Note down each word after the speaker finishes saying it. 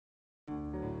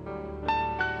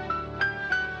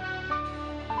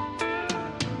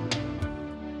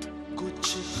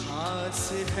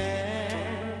खास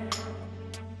है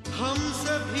हम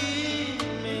सभी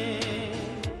में,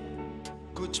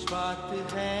 कुछ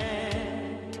बात है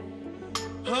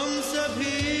हम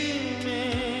सभी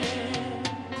में,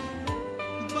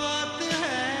 बात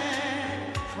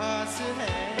है खास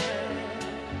है,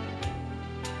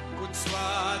 कुछ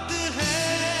स्वाद है,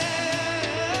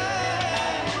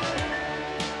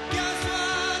 क्या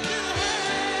स्वाद है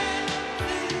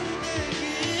जिंदगी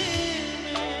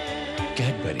में।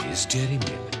 कैडबरीज डेयरी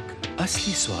मिल्क,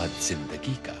 असली स्वाद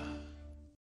जिंदगी का।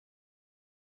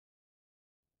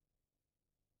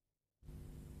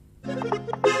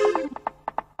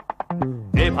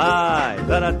 ए भाई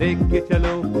जरा देख के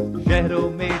चलो, शहरों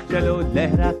में चलो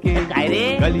लहरा के,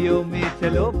 गलियों में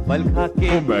चलो बल खा के,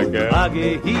 आगे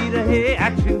ही रहे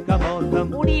एक्शन का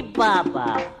मौसम। उड़ी बाबा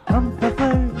हम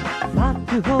सफर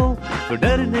साथ हो तो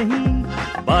डर नहीं,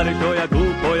 बारिश हो या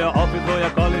धूप हो या ऑफिस हो या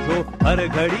कॉलेज हो, हर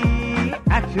घड़ी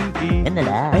एक्शन की।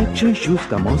 एक्शन शूज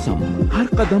का मौसम, हर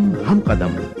कदम हम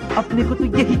कदम, अपने को तो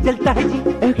यही चलता है जी,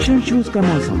 एक्शन शूज का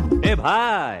मौसम। ए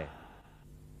भाई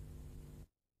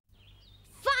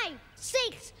 5,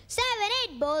 6, 7,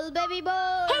 8 ball baby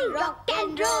ball, hey, rock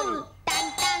and roll, tang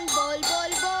tang ball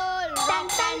ball ball, tang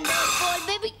tang ball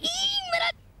baby। मेरा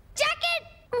जैकेट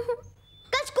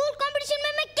कल स्कूल कंपटीशन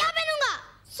में मैं क्या पहनूंगा?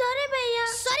 सॉरी भैया।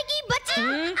 सॉरी की बच्ची।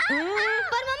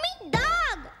 पर मम्मी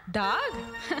दाग। दाग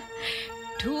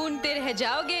ढूंढते रह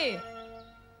जाओगे।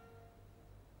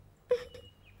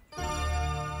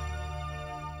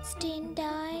 स्टेन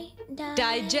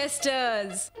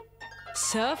डाइजेस्टर्स,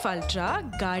 सर्फ अल्ट्रा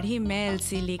गाढ़ी मैल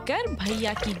से लेकर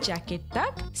भैया की जैकेट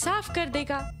तक साफ कर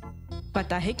देगा।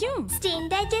 पता है क्यों? Stand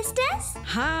digesters?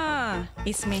 हाँ,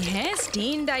 इसमें है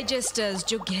स्टेन डाइजेस्टर्स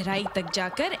जो गहराई तक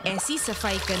जाकर ऐसी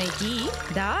सफाई करेगी,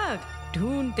 दाग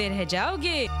ढूंढते रह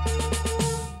जाओगे।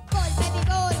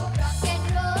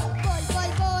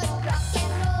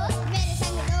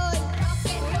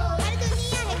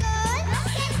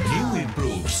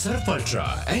 सर्फ अल्ट्रा,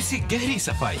 ऐसी गहरी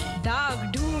सफाई, दाग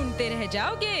ढूंढते रह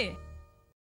जाओगे।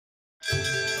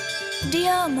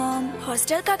 डियर मॉम,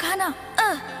 हॉस्टल का खाना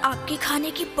आपके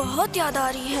खाने की बहुत याद आ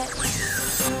रही है।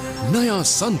 नया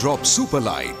सनड्रॉप सुपर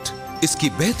लाइट, इसकी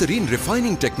बेहतरीन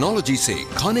रिफाइनिंग टेक्नोलॉजी से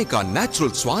खाने का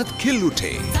नेचुरल स्वाद खिल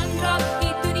उठे। सनड्रॉप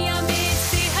की दुनिया में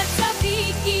सेहत सभी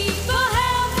की, वो है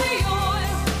every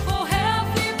oil, वो है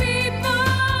every people।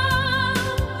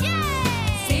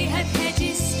 सेहत है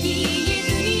जिसकी ये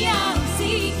दुनिया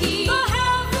उसी की, वो है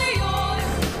every oil,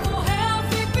 वो है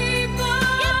every people।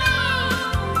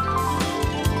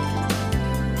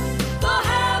 वो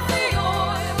है every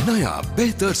oil। नया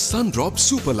बेहतर सनड्रॉप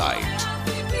सुपर लाइट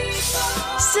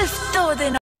सिर्फ 2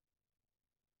 दिन।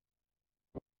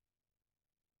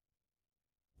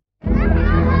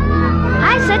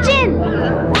 हाय सचिन।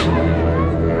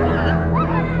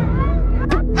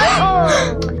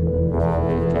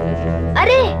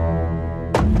 अरे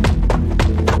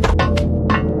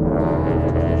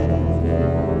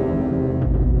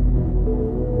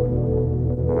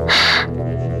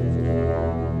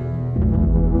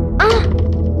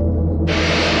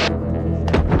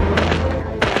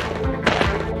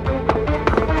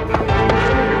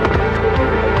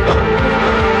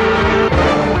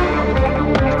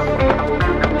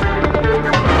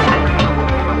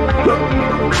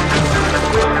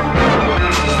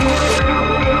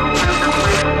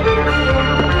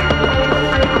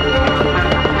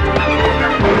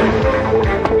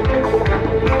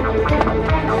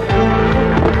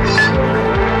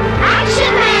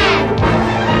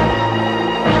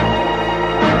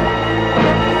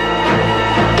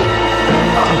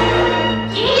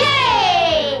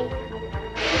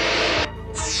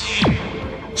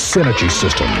Synergy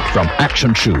system from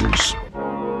Action Shoes.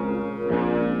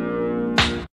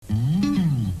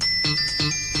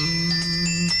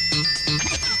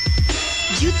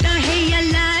 जूता है या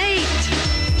लाइट,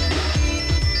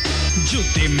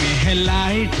 जूते में है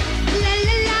लाइट,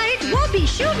 लाइट वो भी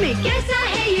शू में कैसा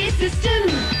है ये सिस्टम?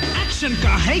 एक्शन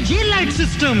का है ये light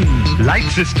system.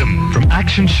 Light system from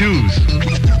Action Shoes.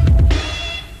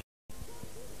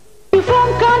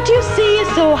 Can't you see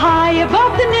it's so high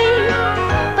above the knee?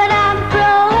 but I'm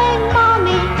growing,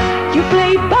 mommy. You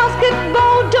play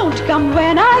basketball, don't come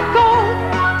when I call.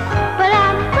 But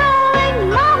I'm growing,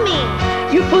 mommy.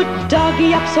 You put doggy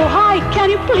up so high, can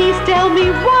you please tell me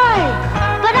why?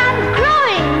 But I'm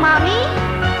growing, mommy.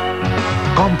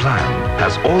 Complan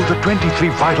has all the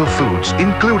 23 vital foods,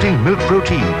 including milk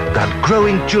protein, that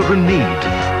growing children need.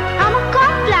 I'm a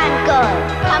Complan girl.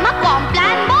 I'm a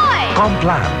Complan boy.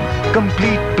 Complan,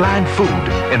 complete plant food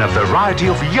in a variety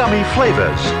of yummy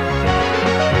flavors.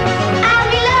 And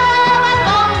we love a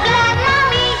Complan,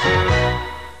 mommy.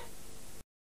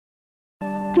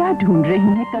 ढूंढ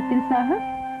रही हैं कपिल साहब?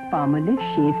 Palmolive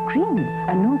शेव cream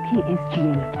अनोखी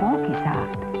SGL4 के साथ।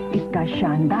 इसका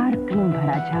शानदार cream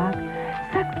भरा झाग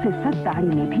सख्त से सख्त दाढ़ी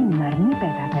में भी नरमी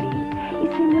पैदा करे,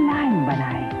 इसे मुलायम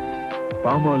बनाए।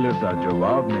 पामोलिव का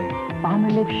जवाब नहीं।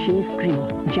 पामोलिव शेव क्रीम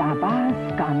जाबाज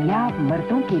कामयाब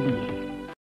मर्दों के लिए।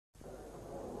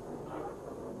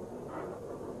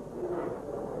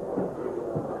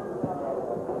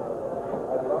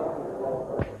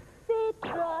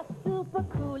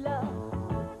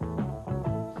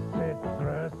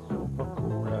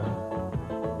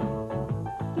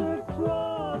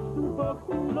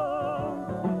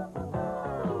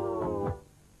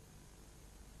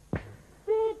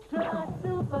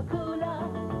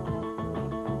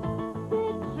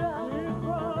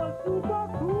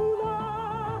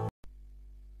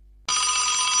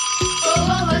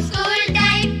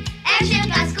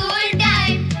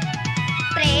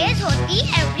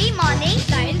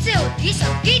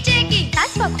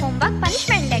 Homework,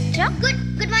 punishment, lecture.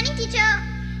 Good morning, teacher.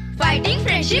 Fighting,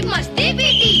 friendship, मस्ती,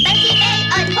 पीटी. बल्कि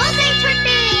एक और हो गई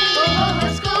छुट्टी. Oh,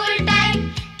 school time.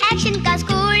 Action का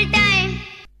school time.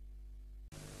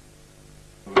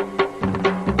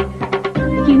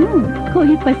 क्यों?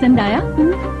 कोई पसंद आया?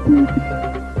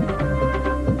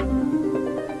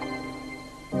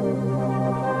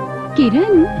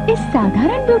 किरण, इस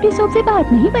साधारण ब्यूटी सोप से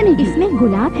बात नहीं बनेगी। इसमें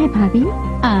गुलाब है भाभी।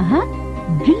 आहा,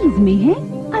 ब्रीज में है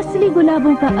असली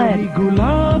गुलाबों का अर्थ।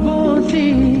 गुलाबों से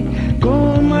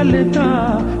कोमलता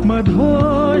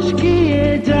मधोश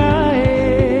किए जाए।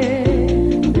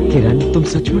 किरण, तुम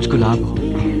सचमुच गुलाब हो।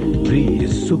 ब्रीज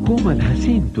सुकोमल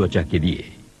हसीन त्वचा के लिए।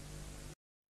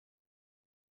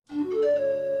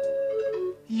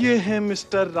 ये है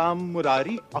मिस्टर राम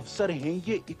मुरारी, अफसर हैं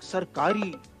ये एक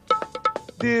सरकारी।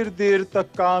 देर देर तक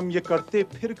काम ये करते,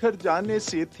 फिर घर जाने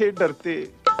से थे डरते।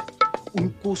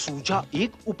 उनको सूझा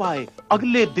एक उपाय,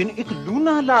 अगले दिन एक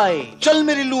लूना लाए। चल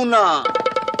मेरी लूना।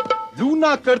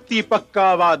 लूना करती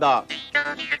पक्का वादा,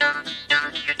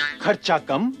 खर्चा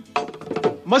कम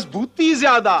मजबूती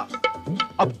ज्यादा।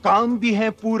 अब काम भी है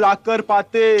पूरा कर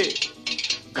पाते,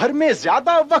 घर में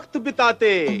ज्यादा वक्त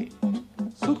बिताते।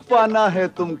 सुख पाना है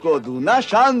तुमको दूना,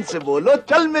 शान से बोलो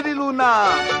चल मेरी लूना।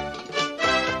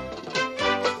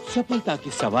 सफलता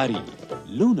की सवारी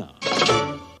लूना।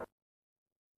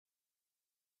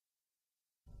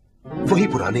 वही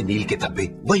पुराने नील के धब्बे,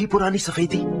 वही पुरानी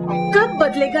सफेदी। कब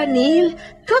बदलेगा नील,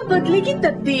 कब बदलेगी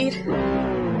तकदीर।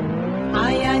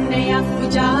 आया नया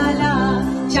उजाला,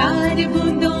 4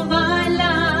 बूंदों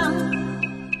वाला।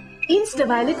 इंस्टा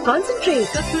वायलेट कॉन्सेंट्रेट,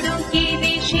 कपड़ों के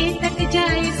रेशे तक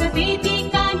जाए, सफेदी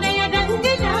का नया रंग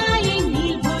लाए।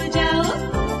 नील भूल जाओ,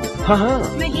 हाँ,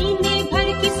 महीने भर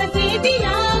की सफेदी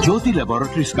लाओ। ज्योति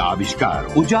लैबोरेटरीज का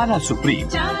आविष्कार उजाला सुप्रीम,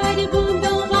 4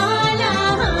 बूंदों वाला।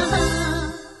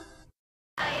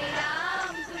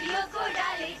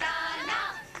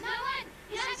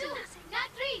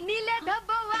 नीले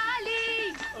धब्बों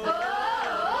वाली।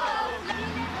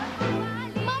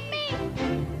 मम्मी,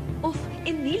 उफ,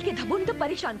 इन नील के धब्बों ने तो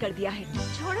परेशान कर दिया है।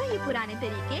 छोड़ो ये पुराने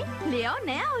तरीके, ले आओ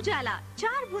नया उजाला,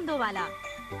 4 बूंदों वाला।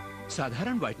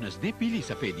 साधारण व्हाइटनर्स ने पीली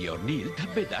सफेदी और नील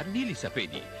धब्बेदार नीली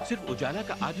सफेदी। सिर्फ उजाला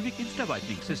का आधुनिक इंस्टा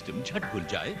व्हाइटनिंग सिस्टम झट घुल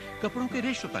जाए, कपड़ों के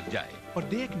रेशों तक जाए और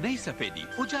दे एक नई सफेदी,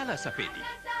 उजाला सफेदी।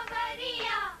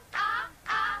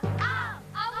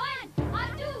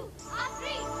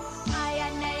 आया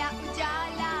नया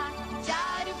उजाला,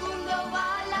 4 बूंदों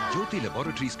वाला। ज्योति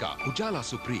लैबोरेटरीज का उजाला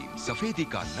सुप्रीम, सफेदी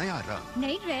का नया रंग।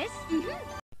 नई dress.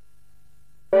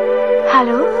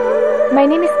 Hello, my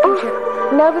name is Puja.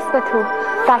 Nervous मत हो,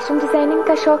 फैशन डिजाइनिंग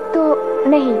का शौक तो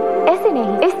नहीं, ऐसे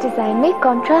नहीं। इस डिजाइन में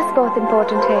कंट्रास्ट बहुत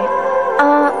इम्पोर्टेंट है।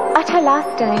 अच्छा,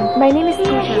 last time. My name is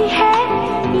पूजा।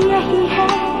 यही है,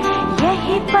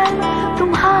 यही पल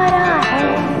तुम्हारा है।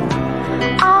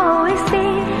 आओ इसे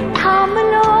थाम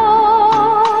लो,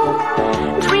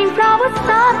 ड्रीम फ्लावर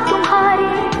साथ तुम्हारे।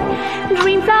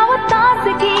 ड्रीम फ्लावर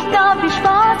ताजगी का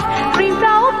विश्वास, ड्रीम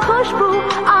फ्लावर खुशबू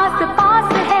आस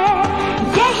पास है।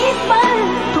 यही पल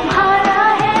तुम्हारा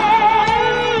है,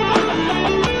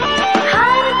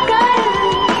 हर कल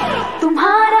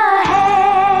तुम्हारा है।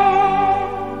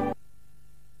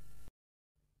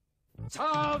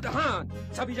 सावधान,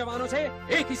 सभी जवानों से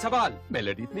एक ही सवाल।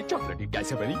 मेलोडी इतनी चॉकलेटी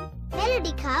कैसे बनी?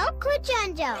 मेलोडी खाओ, खुद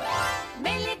जान जाओ।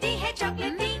 मेलोडी है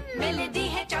चॉकलेटी, मेलोडी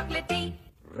है चॉकलेटी।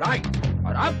 राइट,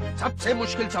 और अब सबसे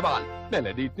मुश्किल सवाल,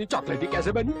 मेलोडी इतनी चॉकलेटी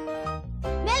कैसे बनी?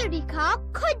 मेलोडी खाओ,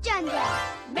 खुद जान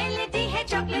जाओ। मेलोडी है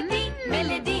चॉकलेटी,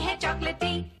 मेलोडी है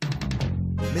चॉकलेटी।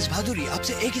 मिस भादुरी,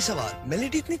 आपसे एक ही सवाल,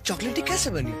 मेलोडी इतनी चॉकलेटी कैसे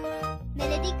बनी?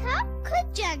 मेलोडी खाओ,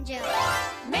 खुद जान जाओ।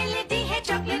 मेलोडी है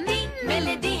चॉकलेटी,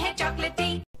 मेलोडी है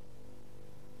चॉकलेटी।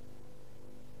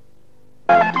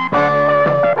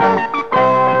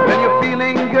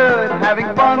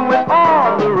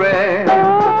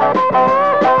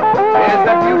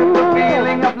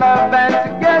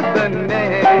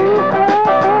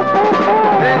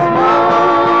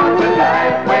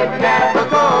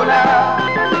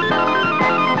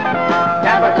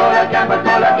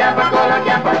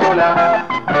 Coca-Cola.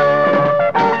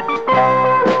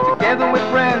 Together with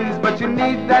friends, but you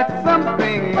need that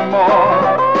something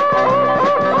more.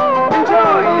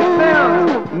 Enjoy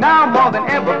yourselves now more than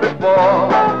ever before.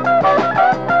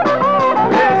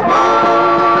 There's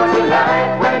more to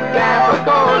life with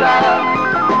Coca-Cola.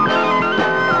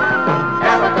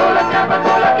 Coca-Cola,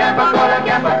 Coca-Cola, Coca-Cola,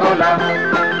 Coca-Cola.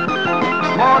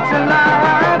 More to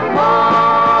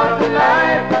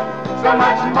life, so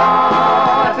much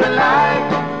more to life.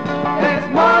 There's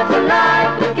more to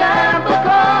life with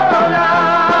Coca-Cola.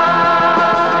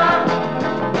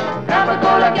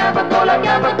 Coca-Cola, Coca-Cola,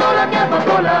 Coca-Cola,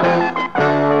 Coca-Cola.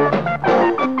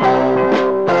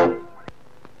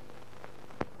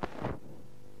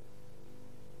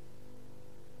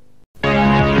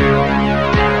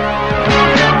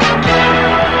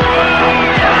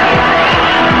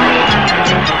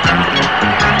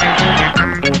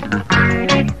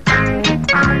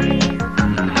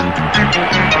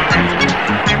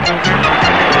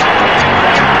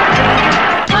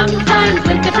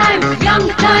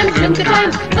 Limca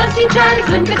time, thirsty times,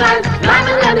 Limca time, lime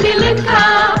and lemony Limca.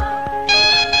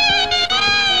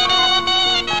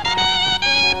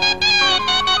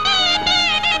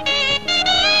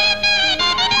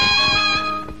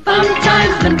 Fun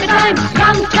times, Limca time,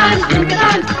 young times, Limca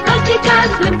time, thirsty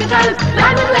times, Limca time,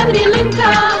 lime and lemony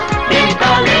Limca.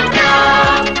 Limca, Limca.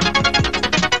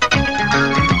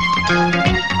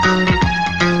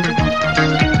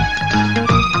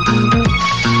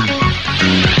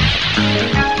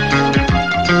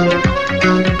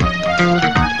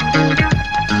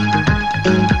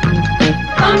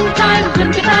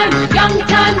 Young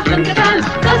times, Limca times,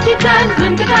 thirsty times,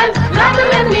 Limca times, lime and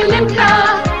lemony Limca.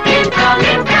 Limca,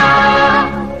 Limca.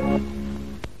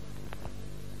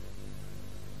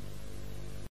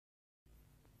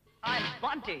 I'm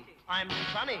Bunty. I'm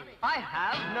Sunny. I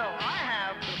have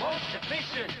the most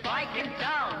efficient bike in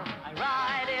town. I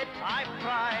ride it, I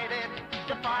pride it,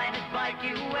 the finest bike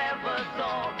you ever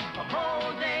saw. A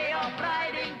whole day of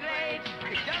riding great.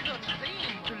 It doesn't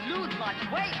seem to lose much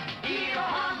weight. Hero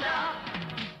Honda.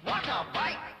 What a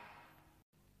bike!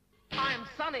 I'm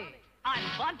Sunny. I'm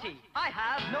Bunty. I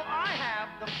have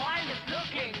the finest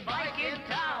looking bike in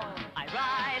town. I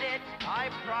ride it, I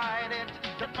pride it,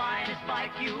 the finest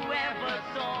bike you ever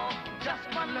saw. Just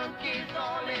one look is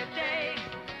all it takes.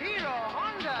 Hero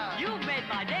Honda. You made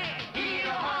my day.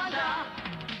 Hero Honda.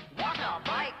 What a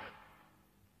bike!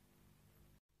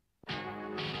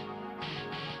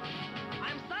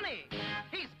 I'm Sunny.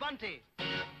 He's Bunty.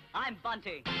 I'm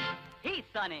Bunty. He's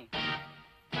Sunny.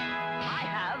 I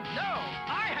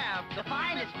have the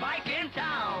finest bike in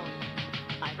town.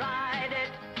 I ride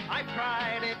it, I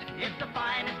pride it, it's the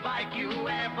finest bike you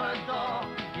ever saw.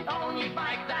 The only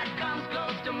bike that comes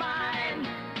close to mine.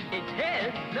 It's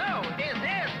his, no, it's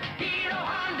his. Hero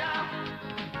Honda.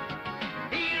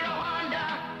 Hero Honda.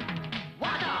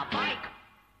 What a bike!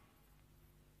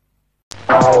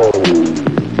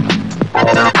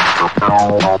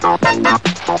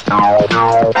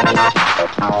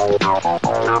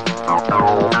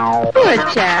 Poor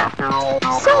chap,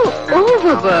 so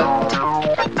overworked.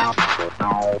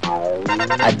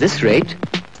 At this rate,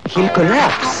 he'll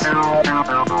collapse.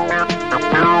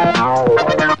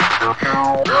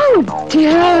 Oh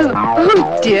dear,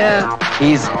 oh dear.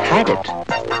 He's had it.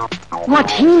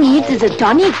 What he needs is a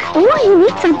tonic. Oh, he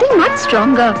needs something much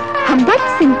stronger. Humble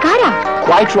Cinkara.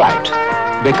 Quite right.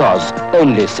 Because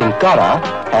only Cinkara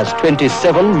has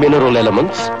 27 mineral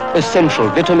elements, essential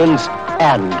vitamins,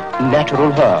 and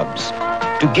natural herbs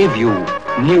to give you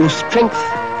new strength,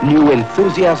 new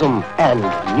enthusiasm, and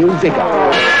new vigor.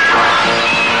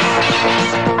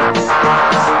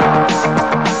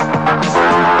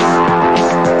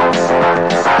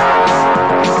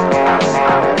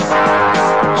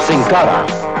 Cinkara,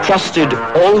 trusted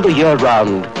all the year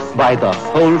round by the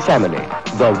whole family.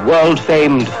 The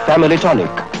world-famed family tonic,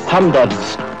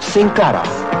 Hamdard's Cinkara.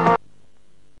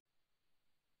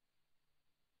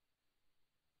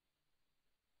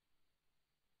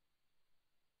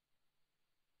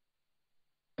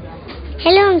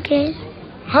 Hello uncle.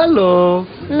 Hello.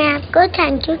 मैं आपको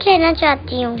thank you कहना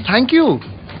चाहती हूँ। Thank you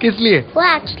किस लिए? वो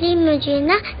actually मुझे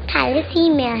ना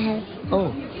थैलेसीमिया है। ओह।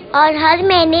 और हर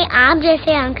महीने आप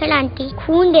जैसे अंकल आंटी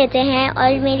खून देते हैं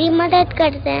और मेरी मदद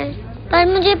करते हैं, पर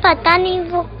मुझे पता नहीं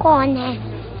वो कौन है,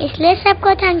 इसलिए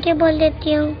सबको थैंक यू बोल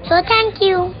देती हूँ। So thank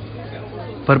you.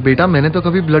 पर बेटा मैंने तो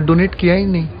कभी ब्लड डोनेट किया ही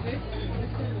नहीं।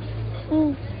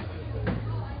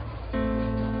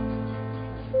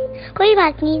 कोई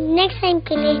बात नहीं, नेक्स्ट टाइम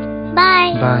के लिए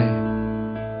बाय बाय।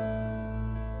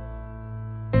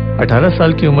 18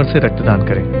 साल की उम्र से रक्तदान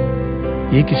करें,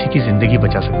 ये किसी की जिंदगी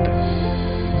बचा सकता है।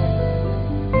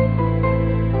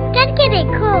 के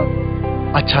देखो।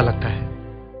 अच्छा लगता है।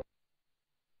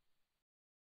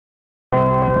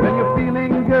 When you're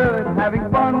feeling good, having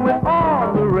fun with all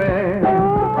the rest,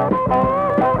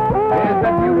 there's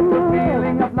that beautiful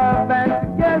feeling of love and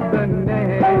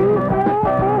togetherness.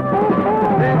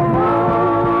 There's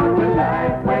more to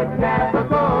life with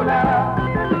Capicola.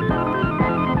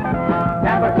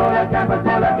 Capicola,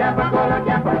 Capicola, Capicola,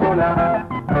 Capicola.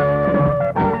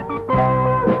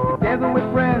 Together with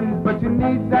friends, but you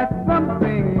need that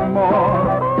something more.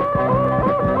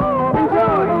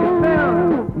 Enjoy yourself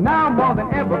now more than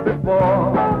ever before.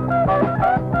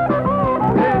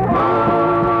 There's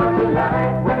more to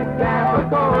life with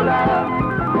Capicola.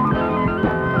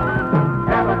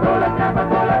 Capicola,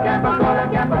 Capicola, Capicola,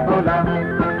 Capicola.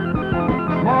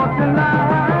 More to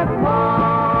life,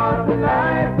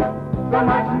 so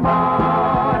much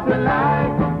more to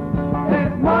life.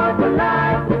 There's more to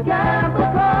life with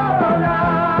Capicola.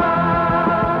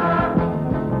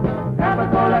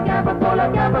 Capicola, Capicola,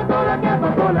 Capicola,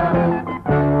 Capicola.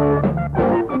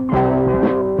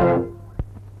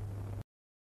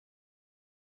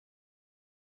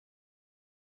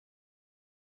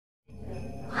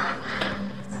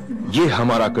 ये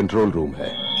हमारा control room है।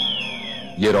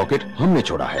 ये rocket हमने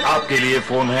छोड़ा है। आपके लिए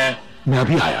phone है। मैं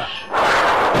अभी आया।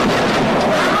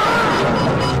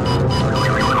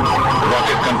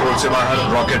 रॉकेट कंट्रोल से बाहर,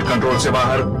 रॉकेट कंट्रोल से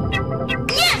बाहर।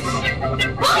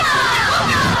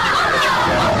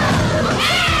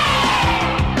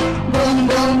 बूम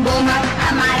बूम बूमर,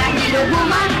 हमारा hero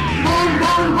boomer. Boom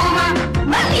boom boomer,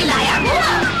 बल्कि लाया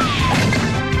boomer.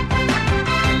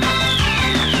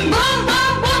 Boom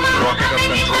boom boomer, rocket अब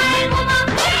कंट्रोल में।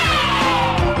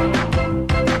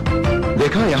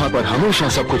 देखा, यहाँ पर हमेशा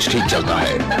सब कुछ ठीक चलता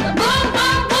है। बूम